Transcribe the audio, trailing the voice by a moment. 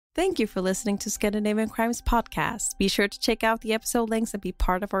Thank you for listening to Scandinavian Crimes Podcast. Be sure to check out the episode links and be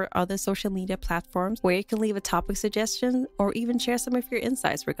part of our other social media platforms where you can leave a topic suggestion or even share some of your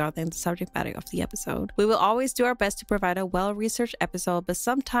insights regarding the subject matter of the episode. We will always do our best to provide a well-researched episode, but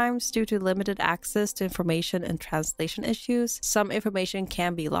sometimes due to limited access to information and translation issues, some information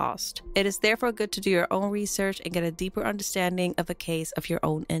can be lost. It is therefore good to do your own research and get a deeper understanding of a case of your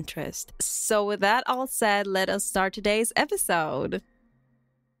own interest. So with that all said, let us start today's episode.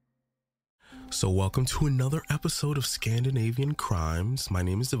 So welcome to another episode of Scandinavian Crimes. My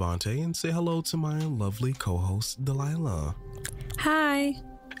name is Devante, and say hello to my lovely co-host, Delila. Hi.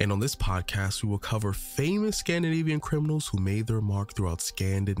 And on this podcast, we will cover famous Scandinavian criminals who made their mark throughout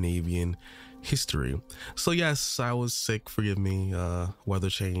Scandinavian history. So yes, I was sick, forgive me, weather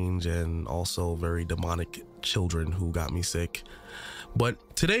change, and also very demonic children who got me sick.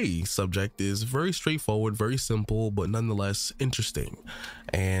 But today's subject is very straightforward, very simple, but nonetheless interesting.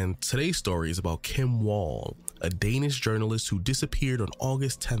 And today's story is about Kim Wall, a Danish journalist who disappeared on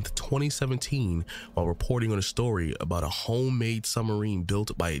August 10th, 2017, while reporting on a story about a homemade submarine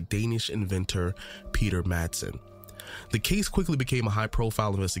built by a Danish inventor, Peter Madsen. The case quickly became a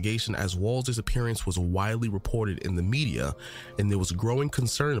high-profile investigation as Wall's disappearance was widely reported in the media, and there was growing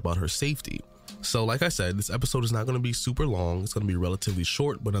concern about her safety. So like I said, this episode is not going to be super long. It's going to be relatively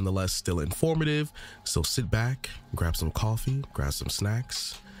short, but nonetheless still informative. So sit back, grab some coffee, grab some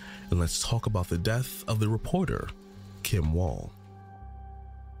snacks, and let's talk about the death of the reporter, Kim Wall.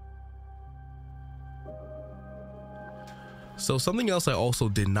 So something else I also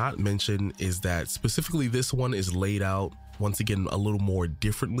did not mention is that specifically this one is laid out once again a little more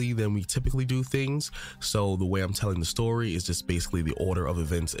differently than we typically do things. So the way I'm telling the story is just basically the order of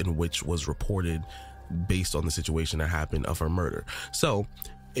events in which was reported based on the situation that happened of her murder. So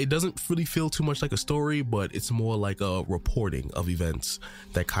it doesn't really feel too much like a story, but it's more like a reporting of events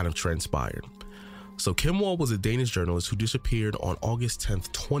that kind of transpired. So Kim Wall was a Danish journalist who disappeared on August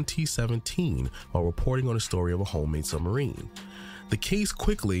 10th, 2017 while reporting on a story of a homemade submarine. The case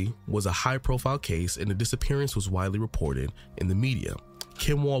quickly was a high-profile case and the disappearance was widely reported in the media.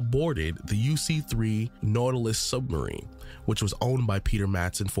 Kim Wall boarded the UC-3 Nautilus submarine, which was owned by Peter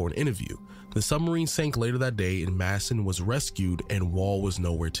Madsen, for an interview. The submarine sank later that day and Madsen was rescued and Wall was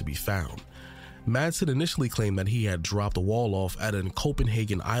nowhere to be found. Madsen initially claimed that he had dropped Wall off at a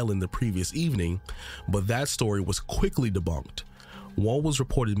Copenhagen island the previous evening, but that story was quickly debunked. Wall was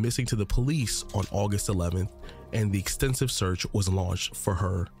reported missing to the police on August 11th, and the extensive search was launched for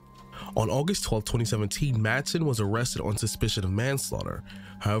her. On August 12, 2017, Madsen was arrested on suspicion of manslaughter.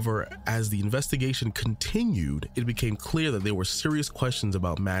 However, as the investigation continued, it became clear that there were serious questions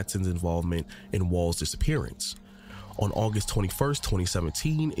about Madsen's involvement in Wall's disappearance. On August 21st,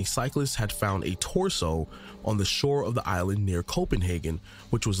 2017, a cyclist had found a torso on the shore of the island near Copenhagen,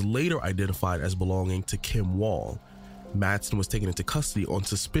 which was later identified as belonging to Kim Wall. Madsen was taken into custody on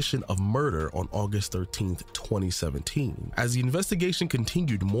suspicion of murder on August 13th, 2017. As the investigation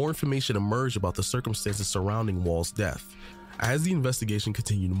continued, more information emerged about the circumstances surrounding Wall's death.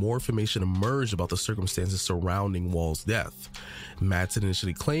 Madsen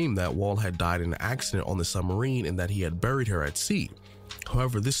initially claimed that Wall had died in an accident on the submarine and that he had buried her at sea.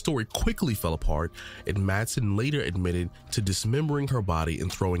 However, this story quickly fell apart, and Madsen later admitted to dismembering her body and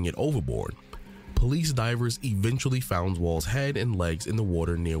throwing it overboard. Police divers eventually found Wall's head and legs in the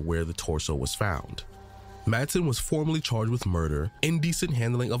water near where the torso was found. Madsen was formally charged with murder, indecent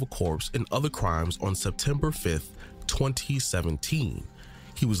handling of a corpse, and other crimes on September 5th, 2017.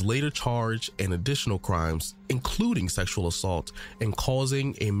 He was later charged in additional crimes, including sexual assault and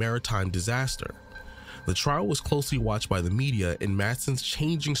causing a maritime disaster. The trial was closely watched by the media, and Madsen's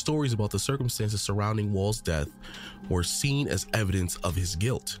changing stories about the circumstances surrounding Wall's death were seen as evidence of his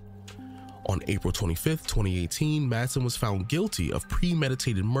guilt. On April 25th, 2018, Madsen was found guilty of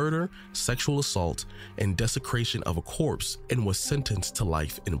premeditated murder, sexual assault, and desecration of a corpse and was sentenced to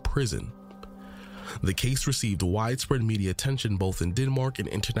life in prison. The case received widespread media attention both in Denmark and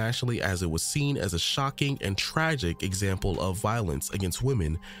internationally, as it was seen as a shocking and tragic example of violence against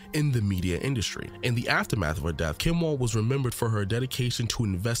women in the media industry. In the aftermath of her death, Kim Wall was remembered for her dedication to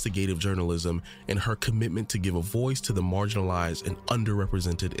investigative journalism and her commitment to give a voice to the marginalized and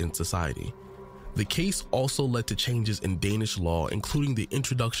underrepresented in society. The case also led to changes in Danish law, including the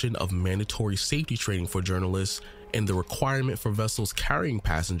introduction of mandatory safety training for journalists and the requirement for vessels carrying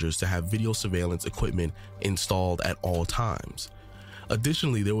passengers to have video surveillance equipment installed at all times.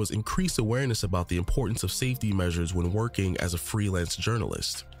 Additionally, there was increased awareness about the importance of safety measures when working as a freelance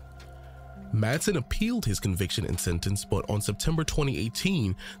journalist. Madsen appealed his conviction and sentence, but on September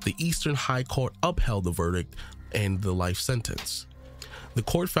 2018, the Eastern High Court upheld the verdict and the life sentence. The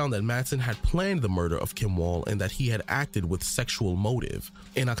court found that Madsen had planned the murder of Kim Wall and that he had acted with sexual motive.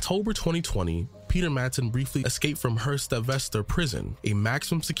 In October 2020, Peter Madsen briefly escaped from Herstedvester prison, a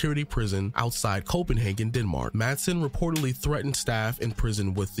maximum security prison outside Copenhagen, Denmark. Madsen reportedly threatened staff in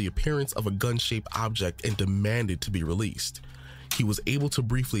prison with the appearance of a gun-shaped object and demanded to be released. He was able to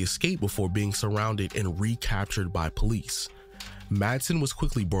briefly escape before being surrounded and recaptured by police. Madsen was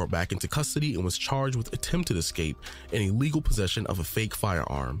quickly brought back into custody and was charged with attempted escape and illegal possession of a fake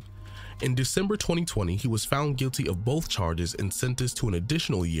firearm. In December 2020, he was found guilty of both charges and sentenced to an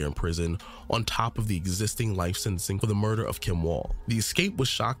additional year in prison on top of the existing life sentencing for the murder of Kim Wall. The escape was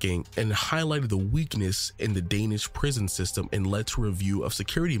shocking and highlighted the weakness in the Danish prison system and led to a review of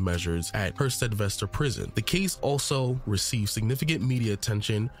security measures at Herstedvester prison. The case also received significant media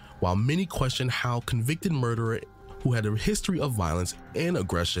attention, while many questioned how convicted murderer who had a history of violence and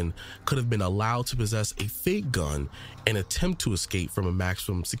aggression could have been allowed to possess a fake gun and attempt to escape from a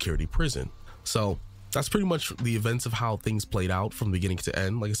maximum security prison. So that's pretty much the events of how things played out from beginning to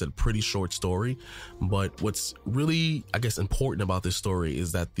end. Like I said, pretty short story, but what's really, I guess, important about this story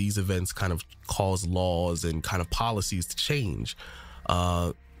is that these events kind of cause laws and kind of policies to change.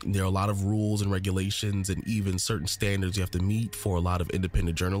 There are a lot of rules and regulations and even certain standards you have to meet for a lot of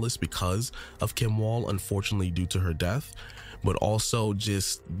independent journalists because of Kim Wall, unfortunately due to her death, but also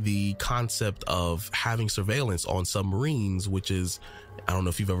just the concept of having surveillance on submarines, which is, I don't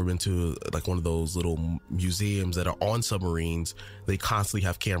know if you've ever been to like one of those little museums that are on submarines. They constantly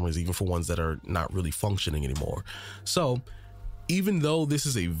have cameras, even for ones that are not really functioning anymore. So even though this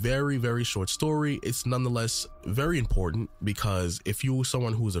is a very, very short story, it's nonetheless very important because if you're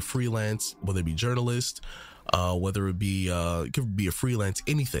someone who is a freelance, whether it be journalist, whether it be, it could be a freelance,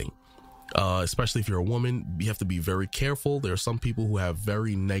 anything, especially if you're a woman, you have to be very careful. There are some people who have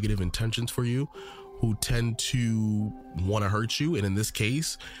very negative intentions for you, who tend to want to hurt you. And in this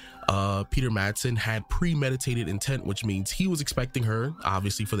case, Peter Madsen had premeditated intent, which means he was expecting her,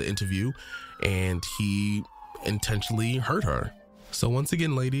 obviously, for the interview, and he intentionally hurt her. So once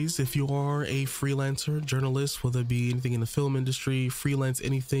again, ladies, if you are a freelancer, journalist, whether it be anything in the film industry, freelance,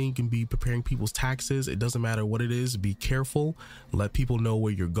 anything, you can be preparing people's taxes. It doesn't matter what it is. Be careful. Let people know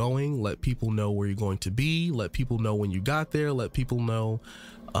where you're going. Let people know where you're going to be. Let people know when you got there. Let people know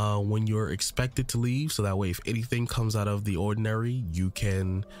when you're expected to leave. So that way, if anything comes out of the ordinary, you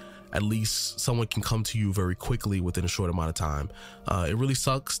can, at least someone can come to you very quickly within a short amount of time. It really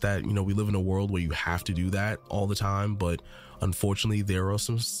sucks that, you know, we live in a world where you have to do that all the time, but unfortunately there are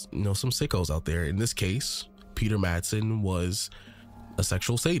some sickos out there. In this case, Peter Madsen was a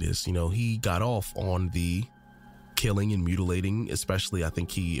sexual sadist. You know, he got off on the killing and mutilating, especially, I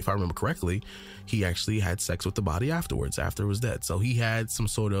think he, if I remember correctly, he actually had sex with the body afterwards, after it was dead. So he had some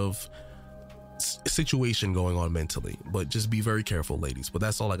sort of situation going on mentally, but just be very careful, ladies. But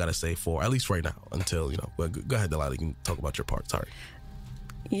that's all I gotta say for at least right now, until, you know, go ahead, Delila, you can talk about your part. Sorry.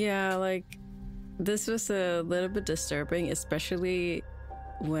 Yeah, like, this was a little bit disturbing, especially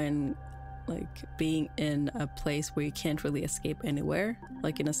when, like, being in a place where you can't really escape anywhere,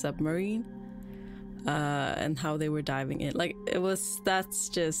 like in a submarine, and how they were diving in. Like, that's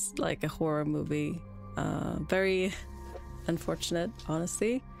just like a horror movie. Very unfortunate,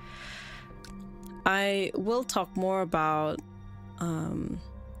 honestly. I will talk more about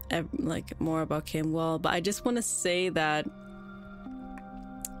more about Kim Wall, but I just want to say that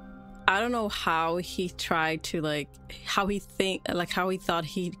I don't know how he tried to how he thought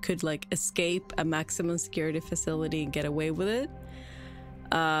he could escape a maximum security facility and get away with it.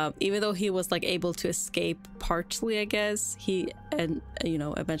 Even though he was able to escape partially, I guess, he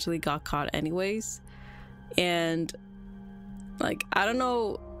eventually got caught anyways. And I don't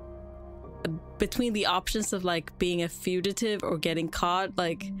know, between the options of being a fugitive or getting caught,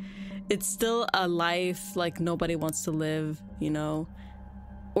 it's still a life nobody wants to live,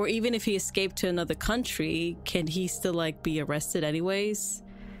 or even if he escaped to another country, can he still be arrested anyways?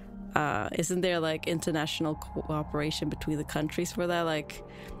 Isn't there international cooperation between the countries for that?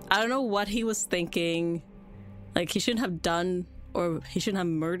 I don't know what he was thinking. He shouldn't have done, or he shouldn't have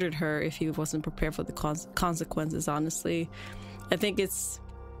murdered her if he wasn't prepared for the consequences, honestly. I think it's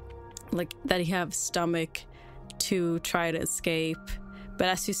that he have stomach to try to escape. But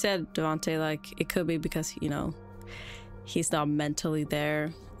as you said, Devante, it could be because, he's not mentally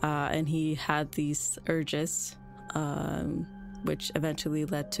there, and he had these urges, which eventually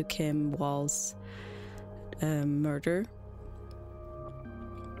led to Kim Wall's murder.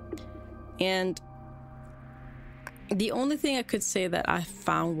 And the only thing I could say that I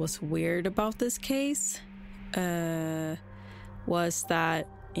found was weird about this case was that,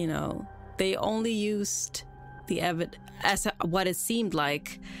 they only used as what it seemed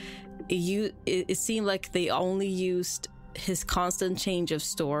like, it seemed like they only used his constant change of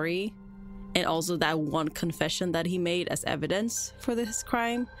story and also that one confession that he made as evidence for this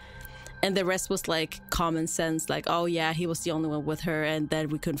crime. And the rest was like common sense, like, oh yeah, he was the only one with her and then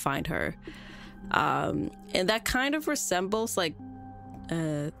we couldn't find her. And that kind of resembles like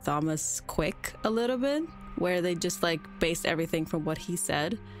Thomas Quick a little bit, where they just like based everything from what he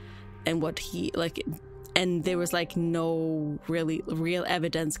said and what he like, and there was like no really real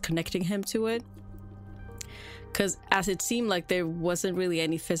evidence connecting him to it. Because as it seemed like there wasn't really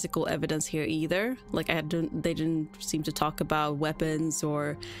any physical evidence here either. Like they didn't seem to talk about weapons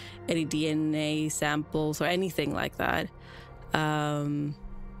or any DNA samples or anything like that. And,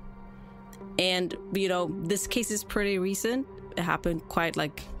 you know, this case is pretty recent. It happened quite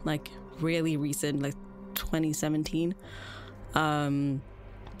like really recent, like 2017.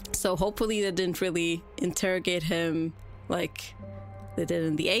 So hopefully they didn't really interrogate him like they did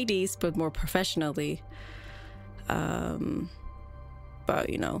in the 80s, but more professionally. But,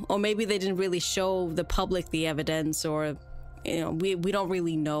 you know, or maybe they didn't really show the public the evidence, or, you know, we don't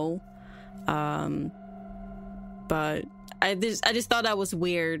really know. But I just thought that was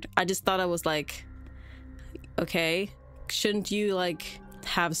weird. I just thought I was like, okay, shouldn't you like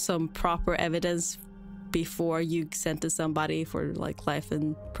have some proper evidence before you sentence somebody for like life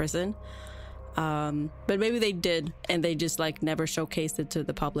in prison? But maybe they did, and they just like never showcased it to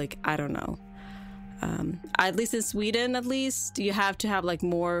the public. I don't know. At least in Sweden, at least you have to have like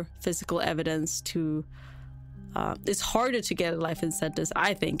more physical evidence to. It's harder to get a life in sentence,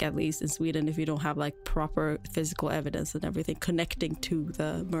 I think, at least in Sweden, if you don't have like proper physical evidence and everything connecting to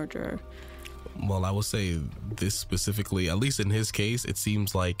the murderer. Well, I would say this specifically, at least in his case, it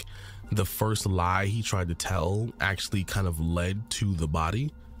seems like the first lie he tried to tell actually kind of led to the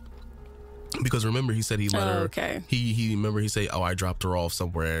body. Because remember, he said he let her. Okay. He remember he said, "Oh, I dropped her off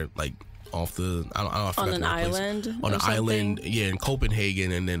somewhere like off the I don't know, I forgot on an island on an something? Island, yeah, in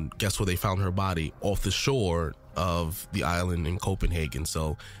Copenhagen." And then guess where they found her body? Off the shore of the island in Copenhagen.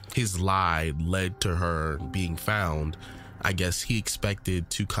 So his lie led to her being found. I guess he expected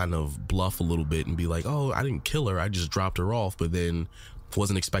to kind of bluff a little bit and be like, "Oh, I didn't kill her, I just dropped her off," but then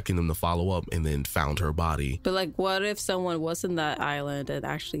wasn't expecting them to follow up and then found her body. But like, what if someone was in that island and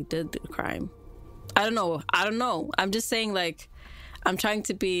actually did the crime? I don't know. I'm just saying, like, I'm trying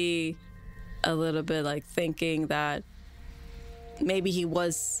to be a little bit like thinking that maybe he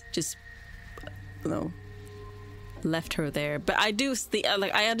was just, you know, left her there. But I do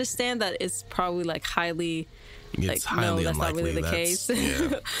like, I understand that it's probably like highly, it's like, highly no, that's not really the case.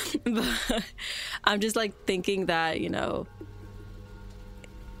 Yeah. But I'm just like thinking that, you know,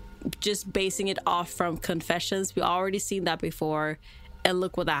 just basing it off from confessions, we already seen that before, and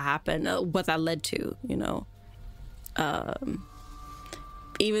look what that happened, what that led to, you know.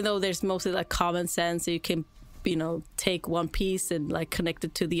 Even though there's mostly like common sense, so you can, you know, take one piece and like connect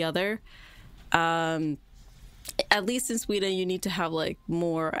it to the other. At least in Sweden, you need to have like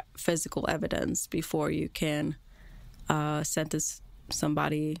more physical evidence before you can sentence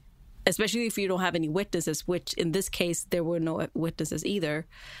somebody, especially if you don't have any witnesses, which in this case, there were no witnesses either,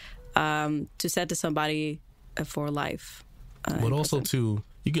 to sentence somebody for life. But also too,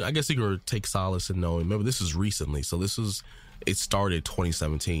 I guess you could take solace in knowing, remember, this is recently, so it started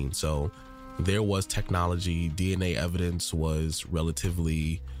 2017, so there was technology, DNA evidence was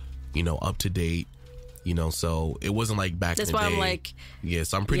relatively, you know, up to date, you know, so it wasn't like back in the day. That's why I'm like,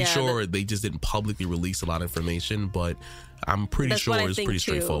 yes, I'm pretty sure they just didn't publicly release a lot of information, but I'm pretty sure it's pretty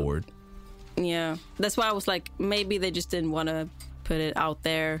straightforward. Yeah, that's why I was like, maybe they just didn't want to put it out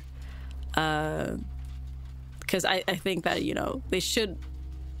there, because I think that, you know, they shouldn't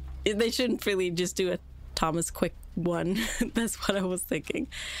really just do a Thomas Quick one. That's what I was thinking.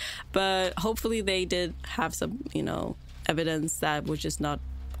 But hopefully they did have some, you know, evidence that was just not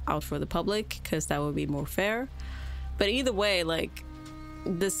out for the public, because that would be more fair. But either way, like,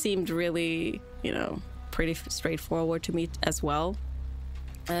 this seemed really, you know, pretty straightforward to me as well.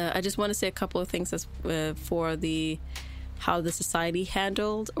 I just want to say a couple of things as for how the society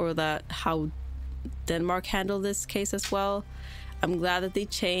handled, or how Denmark handled this case as well. I'm glad that they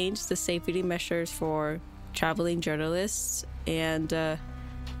changed the safety measures for traveling journalists, and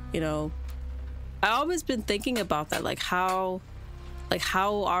you know, I've always been thinking about that, like how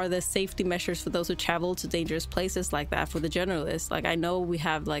are the safety measures for those who travel to dangerous places like that for the journalists? Like, I know we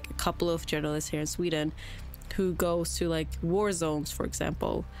have like a couple of journalists here in Sweden who goes to like war zones, for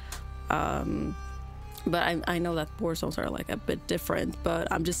example, but I know that war zones are like a bit different. But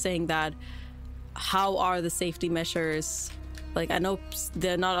I'm just saying that, how are the safety measures like, I know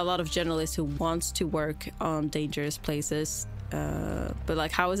there are not a lot of journalists who wants to work on dangerous places, but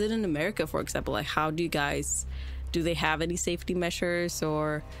like, how is it in America, for example? Like, how do you guys, do they have any safety measures,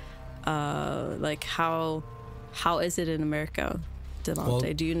 or like how is it in America, Devante?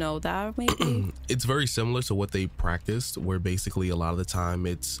 Well, do you know that maybe? It's very similar to what they practiced, where basically a lot of the time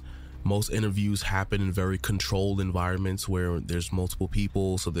most interviews happen in very controlled environments where there's multiple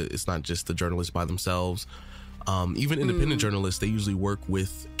people, so that it's not just the journalists by themselves. Even independent journalists, they usually work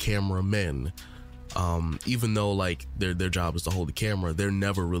with cameramen. Even though like their job is to hold the camera, they're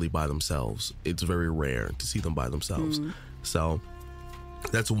never really by themselves. It's very rare to see them by themselves. So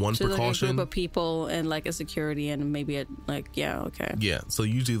that's one precaution. Like a group of people and like a security and maybe so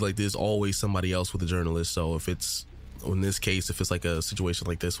usually like there's always somebody else with a journalist. So in this case, if it's like a situation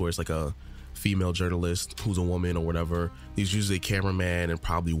like this where it's like a female journalist who's a woman or whatever, there's usually a cameraman and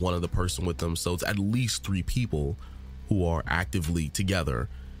probably one other person with them. So it's at least 3 people who are actively together.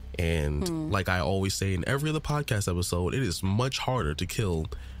 And like I always say in every other podcast episode, it is much harder to kill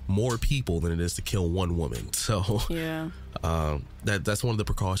more people than it is to kill one woman. So that's one of the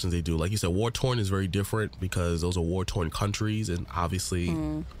precautions they do. Like you said, war-torn is very different because those are war-torn countries, and obviously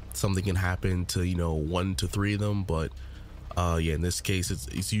something can happen to 1 to 3 of them. But in this case,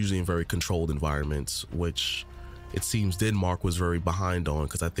 it's usually in very controlled environments, which it seems Denmark was very behind on,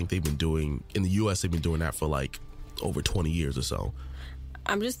 because I think they've been doing, in the US, they've been doing that for like over 20 years or so.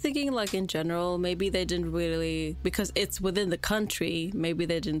 I'm just thinking, like, in general, maybe they didn't really, because it's within the country, maybe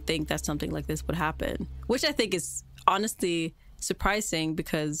they didn't think that something like this would happen, which I think is honestly surprising,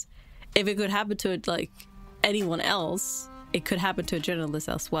 because if it could happen to like anyone else, it could happen to a journalist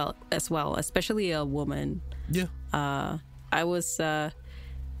as well, especially a woman. Yeah. I'm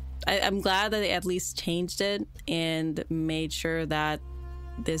glad that they at least changed it and made sure that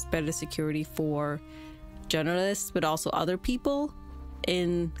there's better security for journalists, but also other people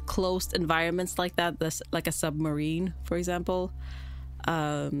in closed environments like that, like a submarine, for example.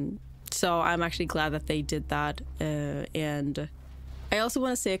 So I'm actually glad that they did that. And I also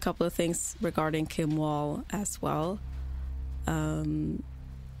want to say a couple of things regarding Kim Wall as well.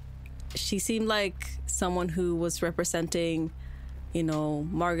 She seemed like someone who was representing,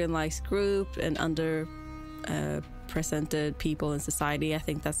 marginalized group and underrepresented people in society. I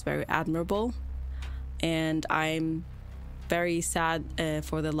think that's very admirable. And I'm very sad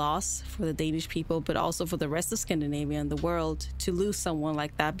for the loss for the Danish people, but also for the rest of Scandinavia and the world, to lose someone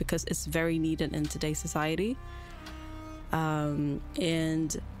like that, because it's very needed in today's society.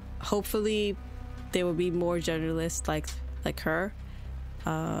 And hopefully there will be more journalists like her.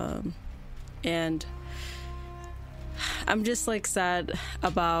 And I'm just like sad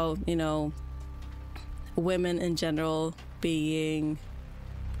about, women in general being,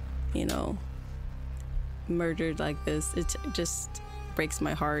 murdered like this. It just breaks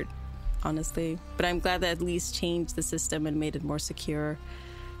my heart, honestly. But I'm glad that at least changed the system and made it more secure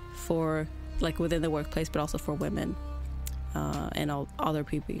for, like, within the workplace, but also for women and all other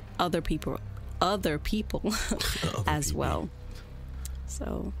people as well.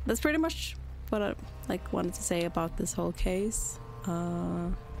 So that's pretty much what I wanted to say about this whole case.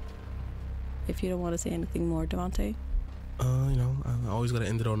 If you don't want to say anything more, Devante. I always gotta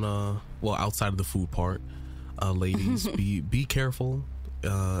end it on outside of the food part. Ladies, be careful.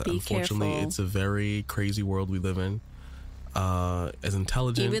 Unfortunately, careful. It's a very crazy world we live in. As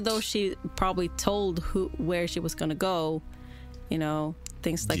intelligent, even though she probably told where she was gonna go,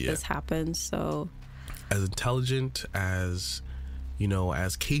 things like this happen. So, as intelligent as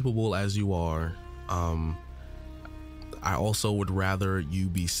as capable as you are, I also would rather you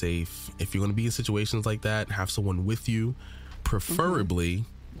be safe. If you're going to be in situations like that, have someone with you, preferably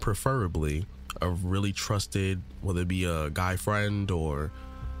a really trusted, whether it be a guy friend or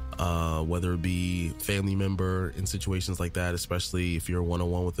whether it be family member in situations like that, especially if you're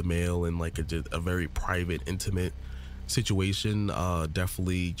one-on-one with a male in like a very private, intimate situation.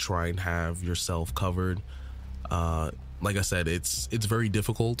 Definitely try and have yourself covered. Like I said, it's very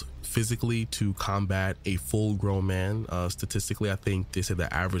difficult physically to combat a full-grown man. Statistically, I think they said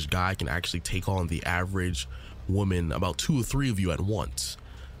the average guy can actually take on the average woman, about 2 or 3 of you at once.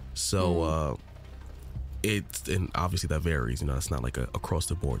 So and obviously that varies. It's not like a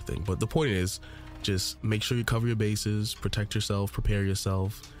across-the-board thing. But the point is, just make sure you cover your bases, protect yourself, prepare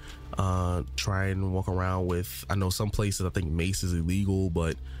yourself. Try and walk around with, I know some places I think mace is illegal,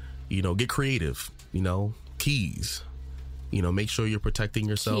 but get creative. Keys. Make sure you're protecting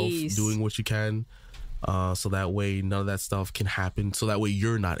yourself, doing what you can, so that way none of that stuff can happen. So that way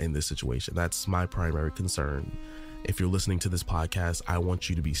you're not in this situation. That's my primary concern. If you're listening to this podcast, I want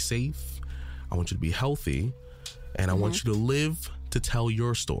you to be safe. I want you to be healthy. and I want you to live to tell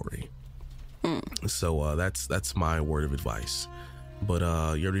your story. So that's my word of advice. But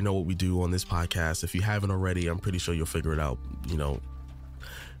you already know what we do on this podcast. If you haven't already, I'm pretty sure you'll figure it out. You know,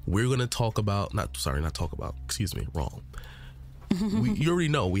 we're gonna talk about wrong. You already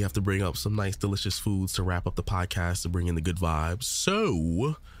know we have to bring up some nice, delicious foods to wrap up the podcast to bring in the good vibes.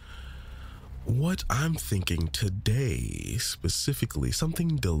 So, what I'm thinking today, specifically,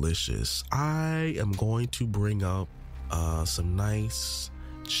 something delicious. I am going to bring up some nice,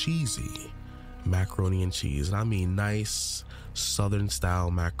 cheesy macaroni and cheese. And I mean nice, Southern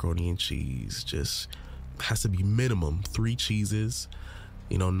style macaroni and cheese. Just has to be minimum 3 cheeses,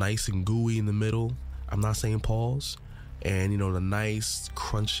 you know, nice and gooey in the middle. I'm not saying pause. And, you know, the nice,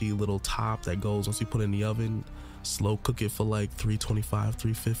 crunchy little top that goes once you put it in the oven. Slow cook it for like 325,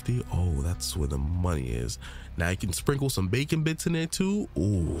 350. Oh, that's where the money is. Now you can sprinkle some bacon bits in there too.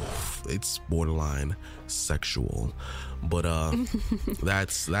 Ooh, it's borderline sexual. But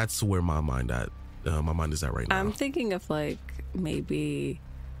that's where my mind is at right now. I'm thinking of like maybe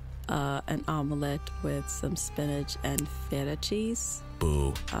an omelet with some spinach and feta cheese.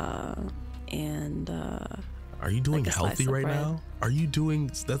 Boo. Are you doing like healthy right now? Are you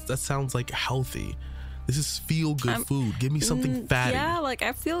doing that sounds like healthy. This is feel good food. Give me something fatty. Yeah, like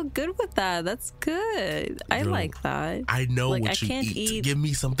I feel good with that. That's good. I like that. I know like, what I you can't eat. Give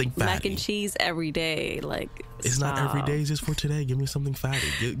me something fatty. Mac and cheese every day. Like it's not every day. It's just for today. Give me something fatty.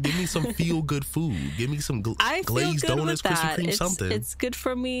 Give me some feel good food. Give me some glazed donuts, Krispy Kreme, something. It's good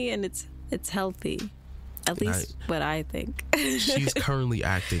for me and it's healthy. At least what I think. She's currently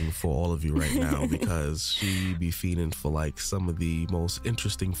acting for all of you right now because she be feeding for like some of the most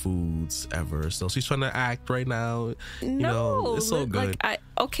interesting foods ever. So she's trying to act right now. You know, it's so good. Like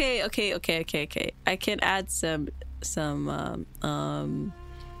okay. I can add some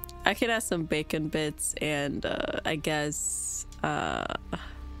I can add some bacon bits and I guess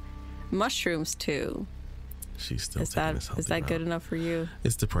mushrooms too. She's still is that good enough for you?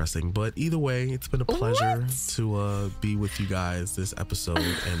 It's depressing, but either way, it's been a pleasure to be with you guys this episode,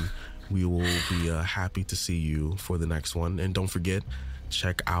 and we will be happy to see you for the next one. And don't forget,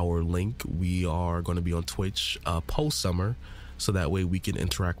 check our link. We are going to be on Twitch post-summer, so that way we can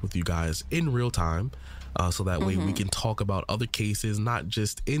interact with you guys in real time. So that way we can talk about other cases, not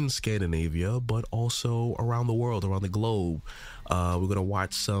just in Scandinavia, but also around the world, around the globe. We're going to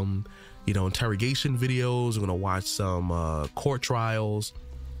watch some interrogation videos. We're going to watch some court trials.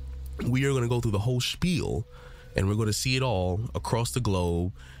 We are going to go through the whole spiel, and we're going to see it all across the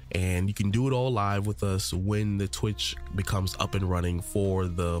globe. And you can do it all live with us when the Twitch becomes up and running for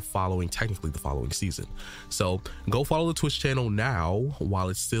technically the following season. So go follow the Twitch channel now while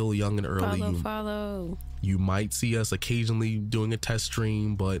it's still young and early. Follow. You might see us occasionally doing a test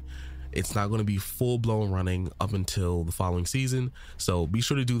stream, but it's not going to be full-blown running up until the following season. So be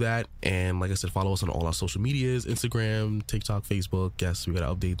sure to do that. And like I said, follow us on all our social medias, Instagram, TikTok, Facebook. Yes, we got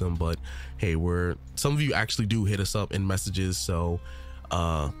to update them. But hey, some of you actually do hit us up in messages. So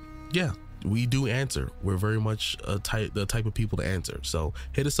yeah, we do answer. We're very much the type of people to answer. So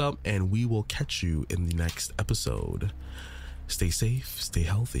hit us up and we will catch you in the next episode. Stay safe, stay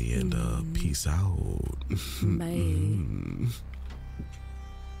healthy, and peace out. Bye.